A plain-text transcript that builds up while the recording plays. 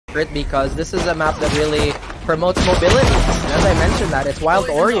because this is a map that really promotes mobility. And as I mentioned that, it's Wild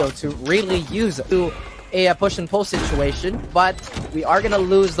Oreo to really use to a push and pull situation, but we are going to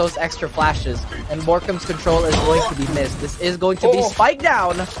lose those extra flashes, and BORKUM's control is going to be missed. This is going to be spiked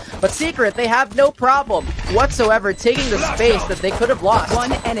down, but Secret, they have no problem whatsoever taking the space that they could have lost.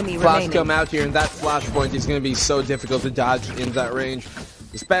 One enemy remaining. Come out here, and that flash point is going to be so difficult to dodge in that range.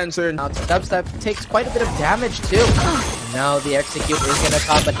 Dispenser. Now DubsteP takes quite a bit of damage too. Now the execute is going to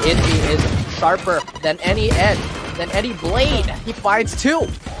come, but invy is sharper than any edge, than any blade. He finds two.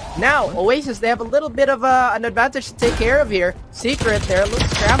 Now, Oasis, they have a little bit of an advantage to take care of here. Secret, they're a little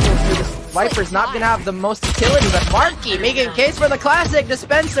scrambled through this. Viper's not going to have the most utility, but Markyyy making a case for the classic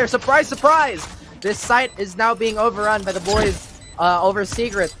Dispenser. Surprise, surprise. This site is now being overrun by the boys over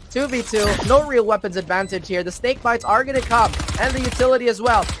Secret. 2v2, no real weapons advantage here. The snake bites are going to come, and the utility as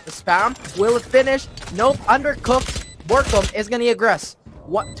well. The spam, will it finish? Nope, undercooked. BORKUM is going to aggress.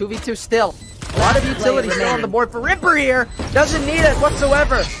 What? 2v2 still. A lot of utility still on the board for Ripper here. Doesn't need it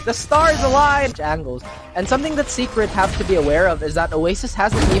whatsoever. The stars align. Angles. And something that Secret have to be aware of is that Oasis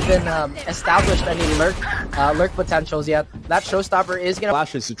hasn't even established any lurk potentials yet. That showstopper is gonna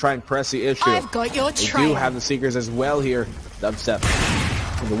flashes to try and press the issue. I've got your trail. They do have the Seekers as well here. DubsteP.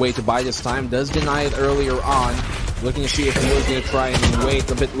 The way to buy this time does deny it earlier on. Looking to see if he was going to try and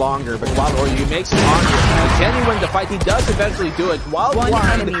wait a bit longer, but Wild Oreo makes it on here. Can he win the fight? He does eventually do it. Wild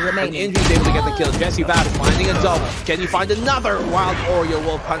enemy remaining. And invy's able to get the kill. JessieVash finding a double. Can he find another? Wild Oreo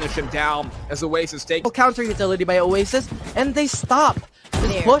will punish him down as Oasis takes counter utility by Oasis, and they stop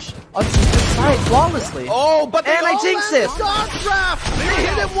this push on Secret's side flawlessly. Oh, but and I jinx it. They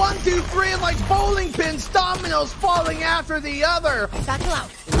hit him 1, 2, 3 like bowling pins, dominoes falling after the other.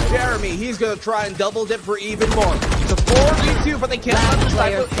 Jremy, he's gonna try and double dip for even more. It's a 4v2, but they can't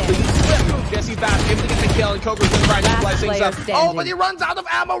understand. JessieVash able to get the kill, and Coco's gonna try to slice things up. Oh, but he runs out of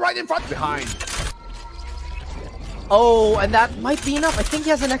ammo right in front behind. Oh, and that might be enough. I think he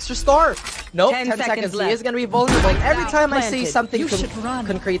has an extra star. Nope, 10 seconds. He is going to be vulnerable. Every time I see something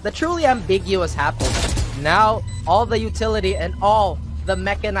concrete, the truly ambiguous happens. Now, all the utility and all the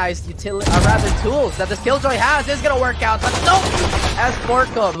mechanized utility, tools that this Killjoy has is going to work out. But nope, as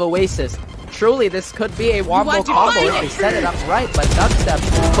BORKUM of Oasis. Truly, this could be a wombo combo if they set it up right, but DubsteP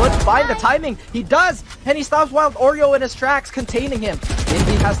could find the timing. He does, and he stops Wild Oreo in his tracks, containing him.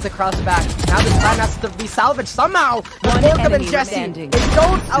 Invy has to cross back. Now this time has to be salvaged somehow. BORKUM and Jessie, they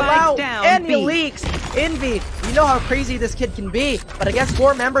don't allow any leaks. Invy, you know how crazy this kid can be, but against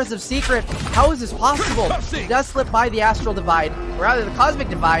 4 members of Secret, how is this possible? He does slip by the Astral Divide, or rather the Cosmic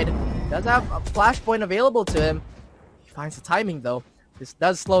Divide. Does have a flashpoint available to him. He finds the timing though. This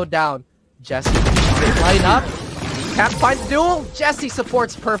does slow down. Jessie, line up. He can't find the duel. Jessie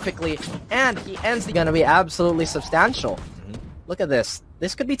supports perfectly, and he ends the gonna be absolutely substantial. Look at this.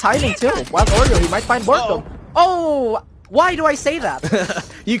 This could be timing too. Wild Oreo, he might find BORKUM. Oh, why do I say that?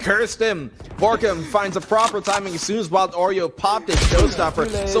 You cursed him. BORKUM finds the proper timing as soon as Wild Oreo popped his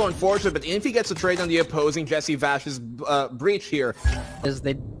showstopper. So unfortunate, but invy gets a trade on the opposing JessieVash's breach here.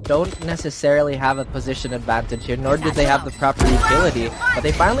 They don't necessarily have a position advantage here, nor do they have the proper utility, but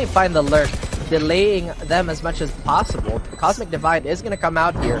they finally find the lurk, delaying them as much as possible. The Cosmic Divide is going to come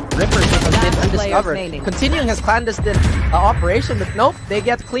out here. Ripper has been undiscovered, continuing his clandestine operation, but nope, they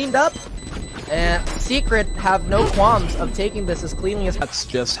get cleaned up. And Secret have no qualms of taking this as cleanly as... That's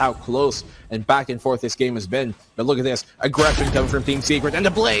just how close and back and forth this game has been. But look at this. Aggression coming from Team Secret, and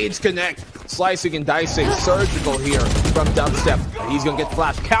the blades connect. Slicing and dicing. Surgical here from DubsteP. He's going to get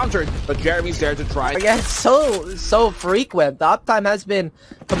flash countered, but Jremy's there to try. Yeah, it's so frequent. The uptime has been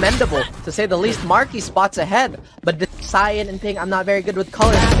commendable, to say the least. Markyyy spots ahead, but the Cyan and Ping, I'm not very good with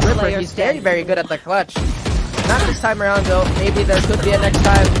colors. Ripper, he's very good at the clutch. Not this time around, though. Maybe there could be a next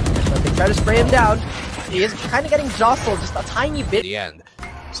time. But they try to spray him down. He is kind of getting jostled just a tiny bit. The end.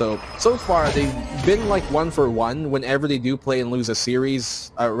 So far, they've been like 1 for 1 whenever they do play and lose a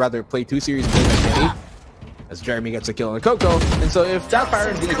series, rather play 2 series and win a day, as Jremy gets a kill on a Coco. And so if that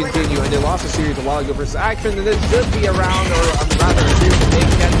pattern is going to continue and they lost a series a while ago versus Action, then it should be around, or rather a series that they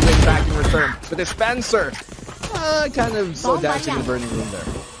can win back in return. But Dispenser, kind of slow dancing in the burning room there.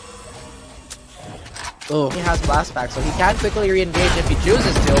 Oh, he has blast back, so he can quickly re-engage if he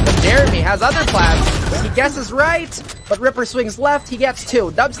chooses to, but Jremy has other plans. He guesses right, but Ripper swings left, he gets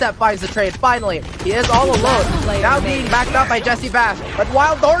 2. DubsteP finds the trade, finally. He is all alone, now being backed up by JessieVash, but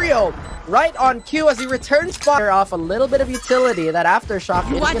Wild Oreo, right on cue as he returns fire off a little bit of utility. That aftershock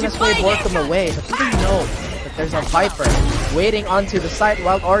is going to sway BORKUM away, but you know that there's a Viper waiting onto the site,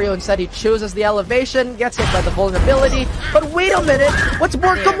 while Oreo instead he chooses the elevation, gets hit by the vulnerability. But wait a minute, what's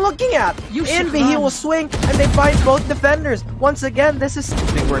BORKUM looking at? Invy, he will swing, and they find both defenders. Once again, this is... I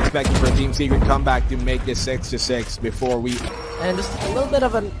think we're expecting for a Team Secret comeback to make this 6-6 before we... And just a little bit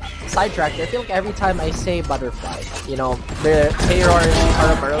of a sidetrack there. I feel like every time I say butterfly, you know, the Taylor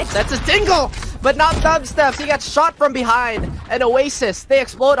that's a tingle! But not DubsteP. He got shot from behind. And Oasis, they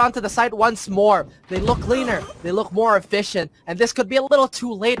explode onto the site once more. They look cleaner. They look more efficient. And this could be a little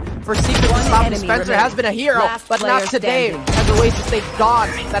too late for Secret to stop. Dispenser has been a hero, but not today. As Oasis, they've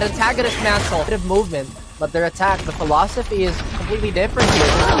dodged that antagonist mantle. Bit of movement, but their attack, the philosophy is completely different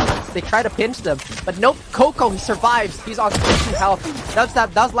here. They try to pinch them, but nope. Coco, he survives. He's on 50 health.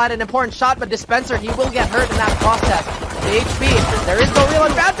 DubsteP does land an important shot, but Dispenser, he will get hurt in that process. The HP, there is no real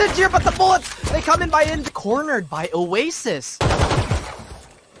advantage here, but the bullets, they come in by cornered by Oasis.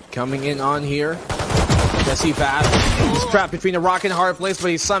 Coming in on here, JessieVash. He's trapped between a rock and a hard place,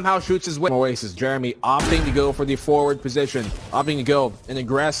 but he somehow shoots his way. Oasis, Jremy opting to go for the forward position, opting to go and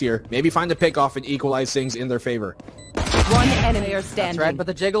aggress here. Maybe find a pick off and equalize things in their favor. One enemy are standing. That's right, but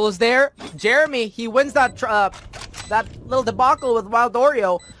the jiggle is there. Jremy, he wins that that little debacle with Wild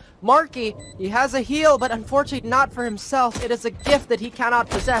Oreo. Markyyy, he has a heal, but unfortunately not for himself. It is a gift that he cannot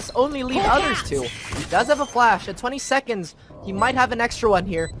possess, only leave others to. He does have a flash. At 20 seconds, he might have an extra one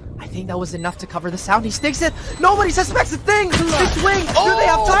here. I think that was enough to cover the sound. He sticks it. Nobody suspects a thing. They swing. Do they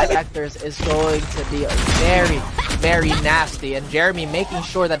have time? Vectors is going to be very, very nasty. And Jremy making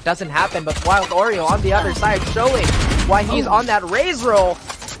sure that doesn't happen. But Wild Oreo on the other side showing why he's on that raise roll.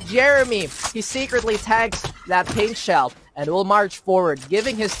 Jremy, he secretly tags that paint shell and will march forward,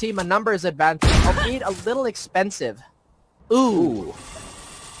 giving his team a numbers advantage, albeit a little expensive. Ooh.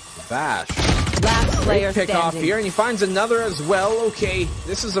 Vash. Last player pick off here, and he finds another as well. Okay,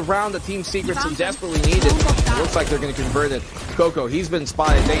 this is a round that Team Secret so desperately needed. It looks like they're going to convert it. Coco, he's been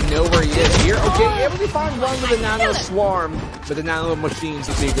spotted. They know where he is here. Okay, able to find one with a nano swarm, but the nano machines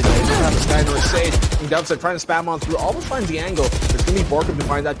the Secret. They just have a Skyner Sage. And DubsteP trying to spam on through, almost finds the angle. There's going to be BORKUM to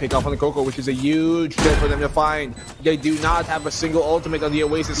find that pick off on the Coco, which is a huge kill for them to find. They do not have a single ultimate on the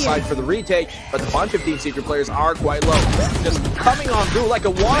Oasis side for the retake, but the bunch of Team Secret players are quite low. Just coming on through like a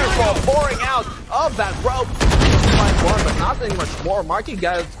waterfall, pouring out of that rope. One, but nothing much more. Markyyy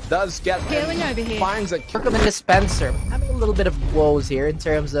does get finds a BORKUM and Dispenser having a little bit of woes here in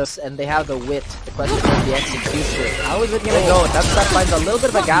terms of, and they have the wit. The question is the execution. How is it gonna go? DubsteP finds a little bit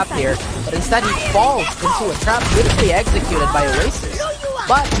of a gap here, but instead he falls into a trap beautifully executed by Oasis.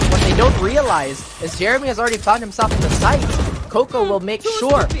 But what they don't realize is Jremy has already found himself in the site. Coco will make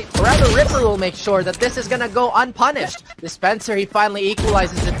sure, or rather Ripper will make sure that this is gonna go unpunished. Dispenser, he finally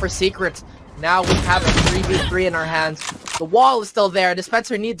equalizes it for Secret. Now we have a 3v3 in our hands. The wall is still there.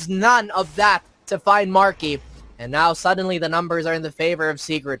 Dispenser needs none of that to find Markyyy. And now suddenly the numbers are in the favor of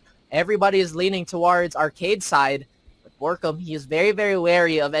Secret. Everybody is leaning towards Arcade side. But BORKUM, he is very, very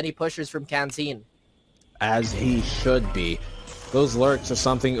wary of any pushers from Canteen. As he should be. Those lurks are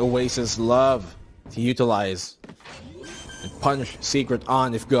something Oasis love to utilize. And punish Secret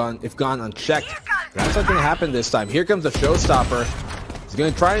on if gone unchecked. That's not going to happen this time. Here comes the showstopper. He's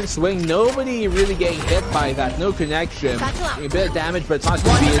going to try and swing. Nobody really getting hit by that. No connection. A bit of damage, but it's not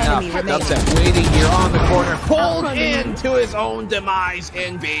going to be enough. DubsteP waiting here on the corner. Pulled into his own demise,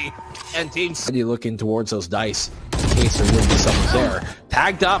 Invy. And Team City looking towards those dice in case there will be someone there.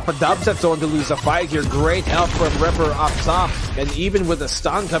 Tagged up, but DubsteP's going to lose a fight here. Great help from Ripper up top. And even with a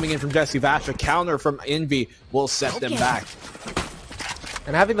stun coming in from JessieVash, a counter from Invy will set them back.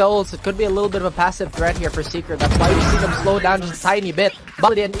 And having the ults, it could be a little bit of a passive threat here for Secret. That's why we see them slow down just a tiny bit.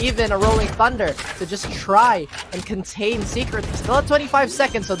 But and even a Rolling Thunder to just try and contain Secret. Still at 25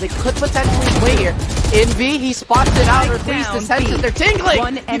 seconds, so they could potentially swing here. Invy, he spots it out, or at least the senses, they're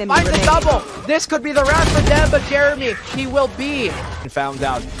tingling! He finds a double! This could be the round for them, but Jremy, he will be. Found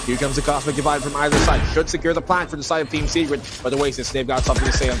out. Here comes the Cosmic Divide from either side. Should secure the plant for the side of Team Secret, but Oasis, they've got something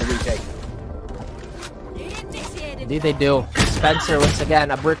to say on the retake. Indeed they do. Dispenser, once again,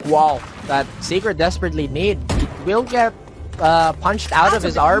 a brick wall that Secret desperately need. He will get punched out of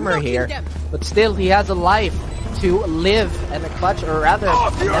his armor here, but still he has a life to live and a clutch, or rather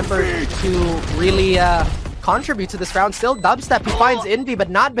an effort to really contribute to this round. Still DubsteP, he finds Invy, but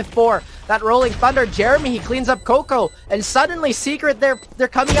not before that Rolling Thunder. Jremy, he cleans up Coco, and suddenly Secret, they're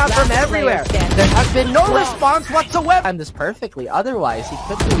coming out from everywhere. There has been no response whatsoever. And this perfectly, otherwise he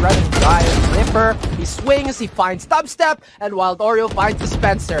could be running dry. Ripper, he swings, he finds DubsteP, and Wild Oreo finds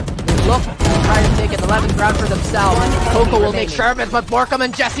Dispenser. They look to try and take an 11th round for themselves. Coco will make sure of it, but BORKUM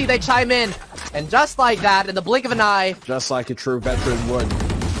and Jessie, they chime in. And just like that, in the blink of an eye, just like a true veteran would,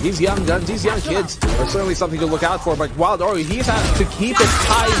 These young guns, these young kids are certainly something to look out for, but Wild Oreo, he has to keep his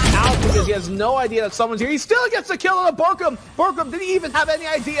eyes out because he has no idea that someone's here. He still gets the kill on a BORKUM. BORKUM didn't even have any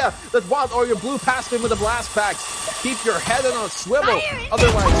idea that Wild Oreo blew past him with a blast pack. Keep your head on a swivel,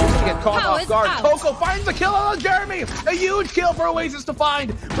 otherwise you're going to get caught off guard. Coco finds the kill on Jremy. A huge kill for Oasis to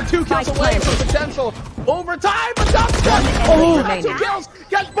find. We're 2 kills away from potential overtime. But DubsteP, 2 kills,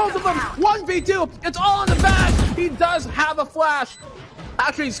 gets both of them. 1v2, it's all in the bag. He does have a flash.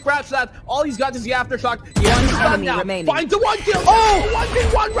 Actually, scratch that. All he's got is the aftershock. He has the stun now. Finds the 1 kill. Oh,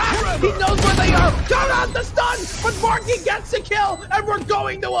 1v1 rack. He knows where they are. Turn on the stun. But Markyyy gets the kill, and we're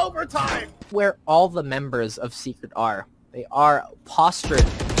going to overtime. Where all the members of Secret are. They are postured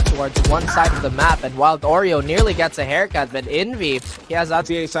towards one side of the map, and Wild Oreo nearly gets a haircut, but Invy, he has that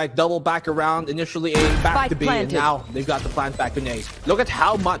A side double back around, initially A, back to B, and now they've got the plant back in A. Look at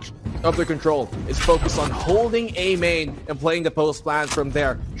how much of their control is focused on holding A main and playing the post plant from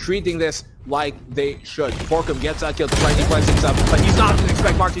there, treating this like they should. BORKUM gets that kill to try and equalize things up, but he's not going to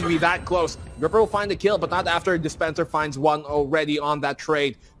expect Markyyy to be that close. Ripper will find the kill, but not after Dispenser finds one already on that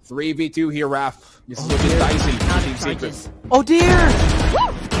trade. 3v2 here, Raph. This is looking dicey. Team Secret. Oh dear!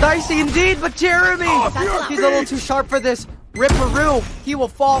 Dicey indeed, but Jremy! He's a little too sharp for this. Ripperoo, he will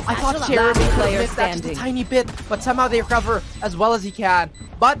fall. I thought Jremy could have missed that just a tiny bit, but somehow they recover as well as he can.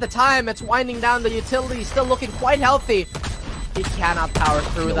 But the time, it's winding down. The utility still looking quite healthy. He cannot power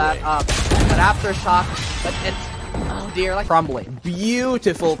through that aftershock, but it's, oh dear, like crumbling.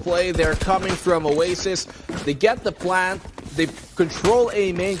 Beautiful play there coming from Oasis. They get the plant. They control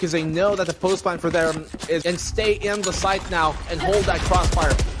A main because they know that the post plant for them is, and stay in the site now and hold that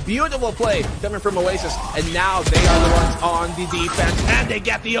crossfire. Beautiful play coming from Oasis, and now they are the ones on the defense, and they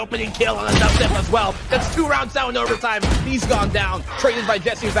get the opening kill on the DubsteP as well. That's 2 rounds down in overtime. He's gone down, traded by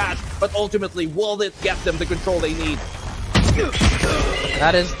JessieVash, but ultimately, will it get them the control they need?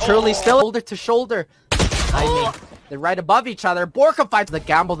 That is truly still shoulder to shoulder. I mean, they're right above each other. BORKUM fights the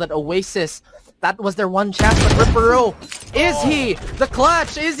gamble that Oasis, that was their one chance, but Ripperoo, is he the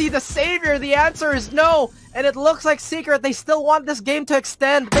clutch? Is he the savior? The answer is no. And it looks like Secret, they still want this game to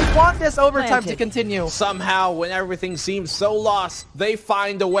extend. They want this overtime to continue. Somehow, when everything seems so lost, they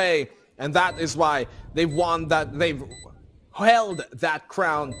find a way. And that is why they've won that, they've held that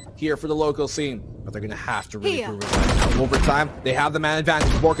crown here for the local scene. But they're going to have to really prove it right now. Overtime, they have the man advantage.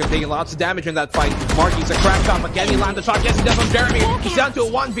 BORKUM taking lots of damage in that fight. Markyy's a crack shot, but can he land the shot? Yes, he does on Jremy. He's down to a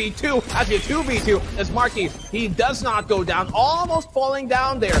 1v2, actually a 2v2, as Markyyy, he does not go down, almost falling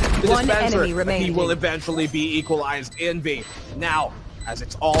down there. The Dispenser, he will eventually be equalized. Invy. Now, as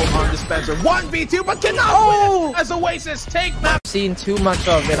it's all on Dispenser. 1v2, but cannot win it as Oasis take map. Seen too much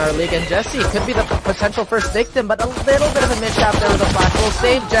of in our league, and Jessie could be the potential first victim, but a little bit of a mishap there with a flash will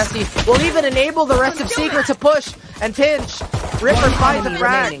save Jessie. Will even enable the rest of Secret to push and pinch. Ripper finds the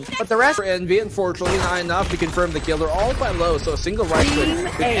frag, but the rest for Envy, unfortunately, not enough to confirm the kill. They're all quite low, so a single right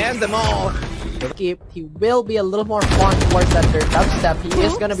click could end them all. He will be a little more fun towards that third DubsteP. He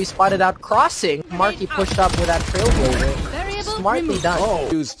is going to be spotted out crossing. Markyyy pushed up with that trailblazer. Smartly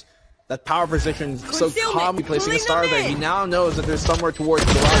done. Used that power position so calmly, placing a star there. He now knows that there's somewhere towards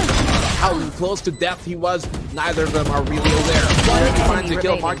the left. How close to death he was, neither of them are really there. He finds a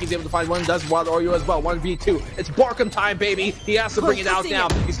kill. Markyy's able to find one, does Wild Oreo as well. 1v2. It's BORKUM time, baby. He has to bring it out now.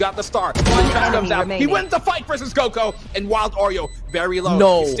 He's got the star. Comes out. He wins the fight versus Coco, and Wild Oreo very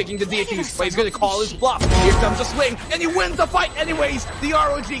low. He's sticking to DQs, but he's going to call his bluff. Here comes a swing, and he wins the fight anyways. The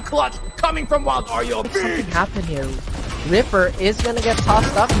ROG clutch coming from Wild Oreo. Something happened here. Ripper is going to get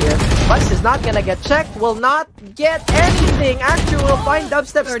tossed up here. Bucks is not going to get checked. Will not get anything. Actually, will find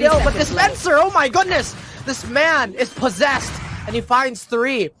DubsteP still. But Dispenser, oh my goodness. This man is possessed. And he finds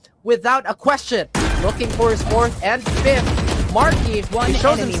 3 without a question. Looking for his 4th and 5th. Markyyy, he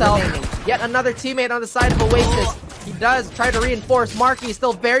shows himself. Yet another teammate on the side of Oasis. He does try to reinforce. Markyyy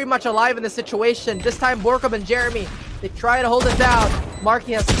still very much alive in the situation. This time, BORKUM and Jremy, they try to hold it down.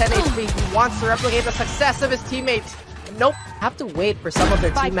 Markyyy has 10 HP. He wants to replicate the success of his teammates. Nope. Have to wait for some of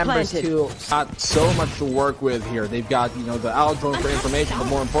their team members to... Got so much to work with here. They've got, you know, the owl drone for information, but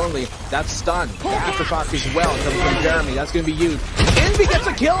more importantly, that's stun. The aftershock as well coming from Jremy. That's going to be used. Envy gets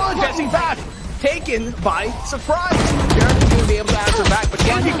a kill on JessieVash. Taken by surprise. Jremy's going to be able to answer back, but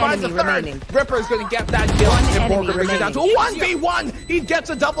Envy finds the third. Ripper is going to get that kill, and BORKUM brings it down to a 1v1. He gets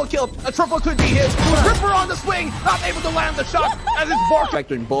a double kill. A triple could be his. Ripper on the swing, not able to land the shot, as it's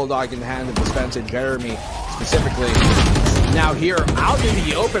BORKUM. Bulldog in the hand of Dispenser. Jremy specifically. Now here, out in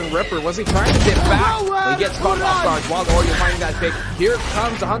the open, Ripper, was he trying to dip back? Well, he gets caught off guard. Wild Oreo finding that pick. Here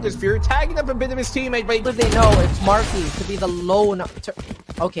comes the Hunter's Fury, tagging up a bit of his teammate, but they know it's Markyyy to be the lone...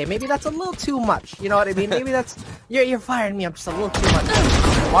 Okay, maybe that's a little too much. You know what I mean? Maybe that's... You're firing me up just a little too much.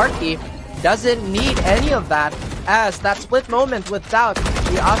 Markyyy doesn't need any of that, as that split moment without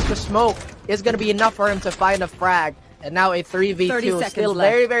the Oscar smoke is going to be enough for him to find a frag. And now a 3v2, still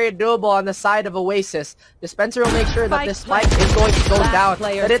very, very doable on the side of Oasis. Dispenser will make sure that this spike is going to go down.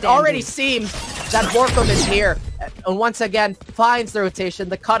 But it already seems that BORKUM is here. And once again, finds the rotation.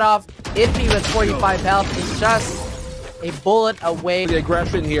 The cutoff, invy with 45 health is just a bullet away. The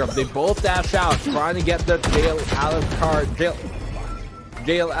aggression here. They both dash out, trying to get the jail out of card.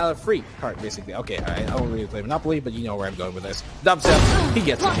 Jail out of free card, basically. Okay, I don't really play Monopoly, but you know where I'm going with this. DubsteP, he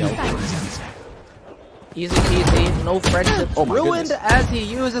gets a kill. Easy peasy, no friendship ruined goodness. as he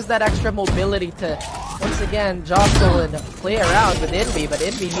uses that extra mobility to once again jostle and play around with invy, but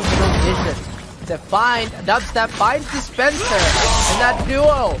invy needs no vision to find. DubsteP finds Dispenser, and that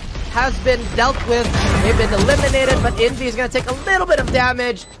duo has been dealt with. They've been eliminated, but invy is going to take a little bit of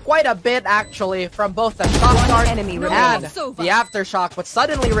damage, quite a bit actually, from both the shock dart and the aftershock, but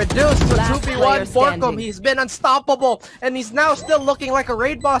suddenly reduced to 2v1. BORKUM, he's been unstoppable, and he's now still looking like a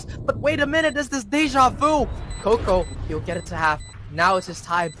raid boss. But wait a minute, is this deja vu? Coco, he'll get it to half. Now it's his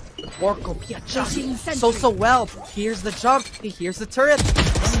time. BORKUM, he adjusts so well. Here's the jump, he hears the turret,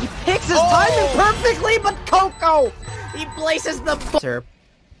 and he picks his timing perfectly, but Coco, he places the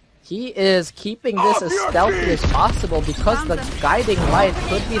He is keeping this as stealthy as possible because the guiding light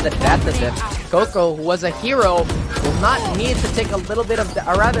could be the death of him. Coco, who was a hero, will not need to take a little bit of,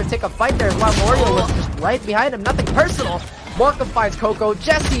 or rather take a fight there while Wario was just right behind him. Nothing personal. BORKUM finds Coco.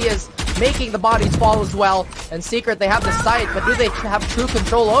 Jessie is making the bodies fall as well. And Secret, they have the sight, but do they have true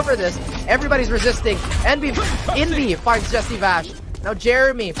control over this? Everybody's resisting. Invy finds JessieVash. Now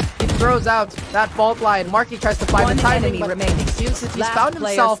Jremy, he throws out that fault line. Markyyy tries to find the timing, but it seems that he's found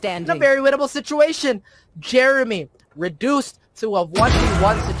himself in a very winnable situation. Jremy, reduced to a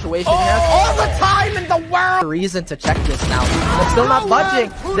 1v1 situation. He has all the time in the world! Reason to check this now, but still not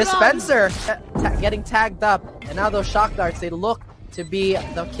budging. Dispenser getting tagged up, and now those shock darts, they look to be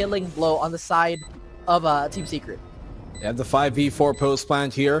the killing blow on the side of Team Secret. They have the 5v4 post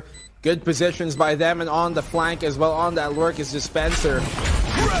plant here. Good positions by them, and on the flank as well. On that lurk is Dispenser.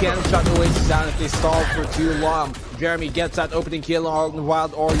 You can't shut the Oasis down if they stall for too long. Jremy gets that opening kill on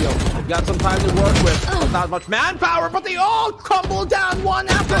Wild Oreo. They've got some time to work with, but not much manpower, but they all crumble down one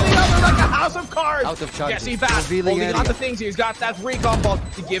after the other like a house of cards. Out of charges. JessieVash holding on to things. He's got that recon ball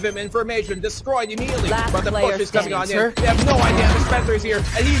to give him information. Destroyed immediately, but the push is coming on in. They have no idea Dispenser is here,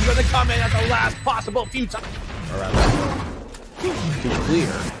 and he's going to come in at the last possible few times. To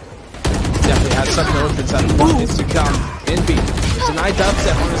clear. Definitely had some notions that wants to come. Invy. It's a nice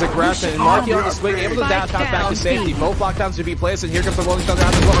DubsteP on his aggression, and Markyyy on the swing, able to dash out back to safety. Both lockdowns to be placed, and here comes the rolling thunder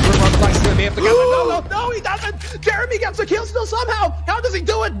out as well. He's going to be able to go. No, he doesn't. Jremy gets the kill still somehow. How does he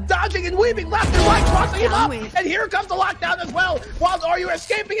do it? Dodging and weaving left and right, crossing him up. And here comes the lockdown as well. Wild Oreo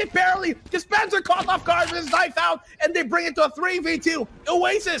escaping it barely. Dispenser caught off guard with his knife out, and they bring it to a 3v2.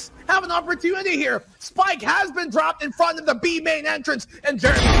 Oasis have an opportunity here. Spike has been dropped in front of the B main entrance, and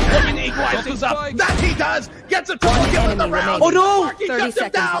Jremy looking to equalize things up. That he does. Gets a triple kill in the round. Oh no! 30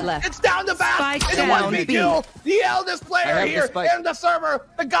 seconds left. It's down to Bash. It's a 1v kill. The eldest player here in the server.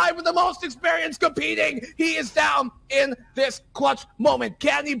 The guy with the most experience competing. He is down in this clutch moment.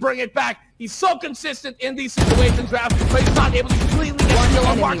 Can he bring it back? He's so consistent in these situations, Raph, but he's not able to completely get a kill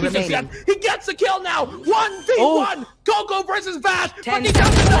on Markyyy just yet. He gets the kill now. 1v1. Coco versus Vash. But he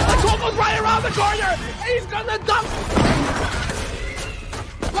doesn't know that Coco's right around the corner. And he's gonna dump.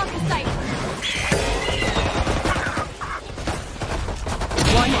 Block the sight.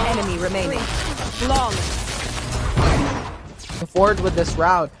 One enemy remaining. Long. Forward with this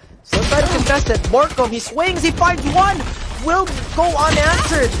round. Still trying to contest it. BORKUM, he swings, he finds one. Will go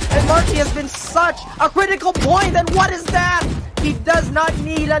unanswered. And Markyyy has been such a critical point. And what is that? He does not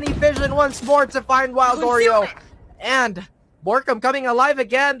need any vision once more to find Wild Oreo. And BORKUM coming alive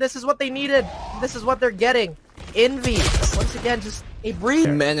again. This is what they needed. This is what they're getting. Invy, once again, just a breathe.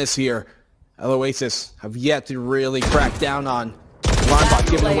 Menace here. Oasis have yet to really crack down on. Linebot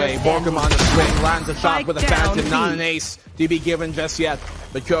given away. BORKUM on the swing. Lands a shot with a phantom. Not an ace to be given just yet.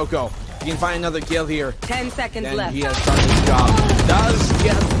 But Coco, he can find another kill here. 10 seconds and left. He has done his job. Does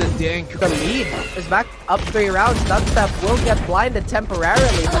get the dink. The lead is back up 3 rounds. DubsteP will get blinded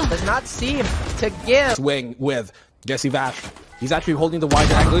temporarily, but does not seem to give. Swing with JessieVash. He's actually holding the wide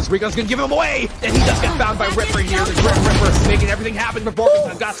angle. Rico's gonna give him away, and he does get found by Ripper here. The Ripper making everything happen, but BORKUM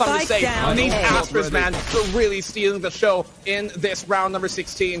has got something to say. And these Astras, man, are really stealing the show in this round number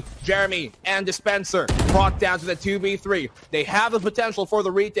 16. Jremy and Dispenser brought down to the 2v3. They have the potential for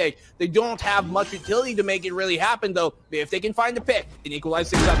the retake. They don't have much utility to make it really happen, though. If they can find a pick and equalize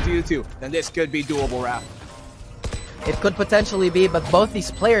things up 2-2, then this could be doable, Raph. it could potentially be, but both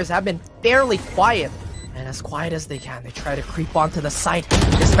these players have been fairly quiet. And as quiet as they can, they try to creep onto the site.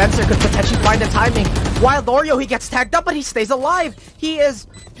 Dispenser could potentially find the timing. Wild Oreo, he gets tagged up, but he stays alive. He is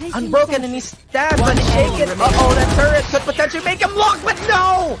unbroken and he stands unshaken. Uh-oh, that turret could potentially make him lock, but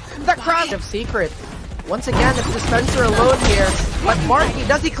no! The crash of secret. Once again, it's Dispenser alone here. But Markyyy,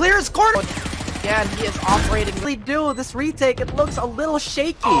 does he clear his corner? Again, he is operating. This retake, it looks a little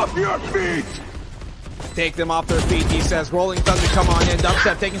shaky. Off your feet! Take them off their feet, he says. Rolling Thunder, come on in.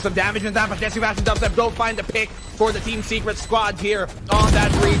 DubsteP taking some damage in that, but JessieVash and DubsteP go find the pick for the Team Secret squad here on that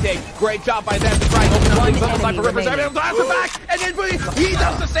retake. Great job by them to try and open up things on the side for Rippers. Everyone's answer back, and invy, he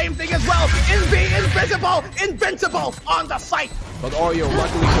does the same thing as well. Invy, invincible on the site. But Oreo,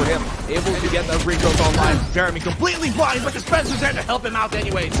 luckily for him, able to get those recos online. Jremy completely blind, but Dispenser's there to help him out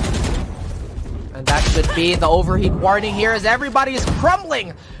anyways. And that should be the overheat warning here as everybody is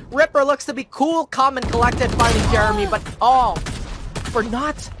crumbling. Ripper looks to be cool, calm, and collected finding Jremy, but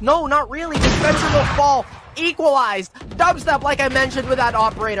not really. Dispenser will fall. Equalized. DubsteP, like I mentioned with that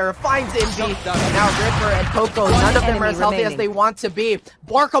operator, finds invy. Now Ripper and Coco, none of them are as healthy as they want to be.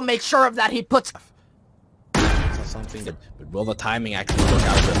 BORKUM makes sure of that. He puts something that, but will the timing actually work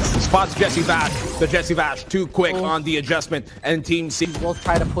out for this? He spots JessieVash. The JessieVash too quick on the adjustment, and Team C will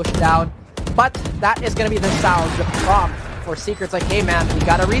try to push down. But that is going to be the sound, the prompt for Secret's like, hey man, we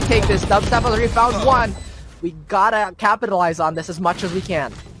gotta retake this. DubsteP already found one. We gotta capitalize on this as much as we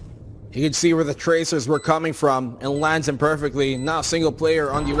can. You can see where the tracers were coming from and lands him perfectly. Now single player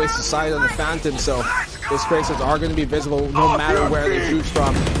on the Oasis side on the Phantom, so those tracers are going to be visible no matter where they shoot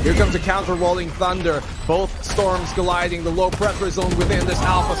from. Here comes a counter Rolling Thunder. Both storms colliding, the low pressure zone within this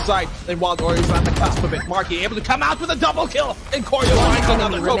alpha site. And Wild Orio's at the cusp of it. Markyyy able to come out with a double kill. And Oreo finds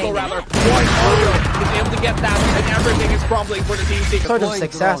another Coco rather. Oreo is able to get that, and everything is crumbling for the Team Secret. Sort of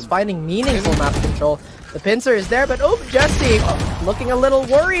success, finding meaningful map control. The pincer is there, but Jessie looking a little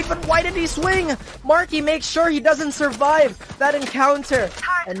worried, but why did he swing? Markyyy makes sure he doesn't survive that encounter.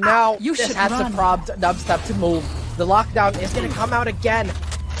 And now this has to prompt DubsteP to move. The lockdown is going to come out again,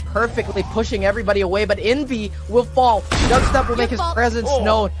 perfectly pushing everybody away, but invy will fall. DubsteP will make his presence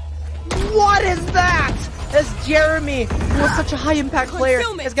known. What is that? As Jremy, who is such a high impact player,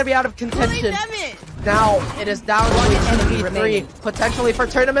 is going to be out of contention. Now it is down to 3, potentially for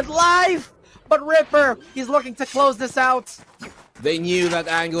tournament live. But Ripper, he's looking to close this out. They knew that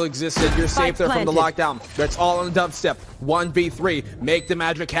angle existed. You're safe there from the lockdown. That's all on the DubsteP. 1v3. Make the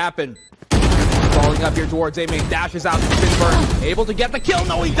magic happen. Falling up here towards A main. Dashes out to Spinburn. Able to get the kill.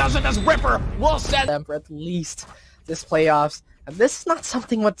 No, he doesn't as Ripper will set them for at least this playoffs. And this is not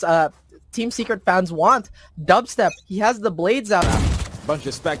something what Team Secret fans want. DubsteP, he has the blades out. Bunch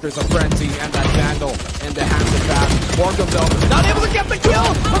of Spectres of Frenzy and that Vandal in the hands of that. BORKUM though, not able to get the kill,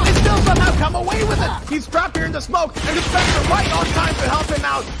 but they still somehow come away with it. He's trapped here in the smoke, and Dispenser right on time to help him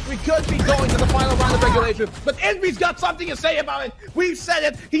out. We could be going to the final round of regulation, but Invy's got something to say about it. We've said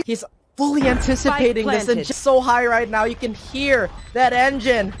it. He's fully anticipating this, and just so high right now. You can hear that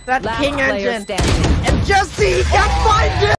engine, that King engine, and Jessie can't find it.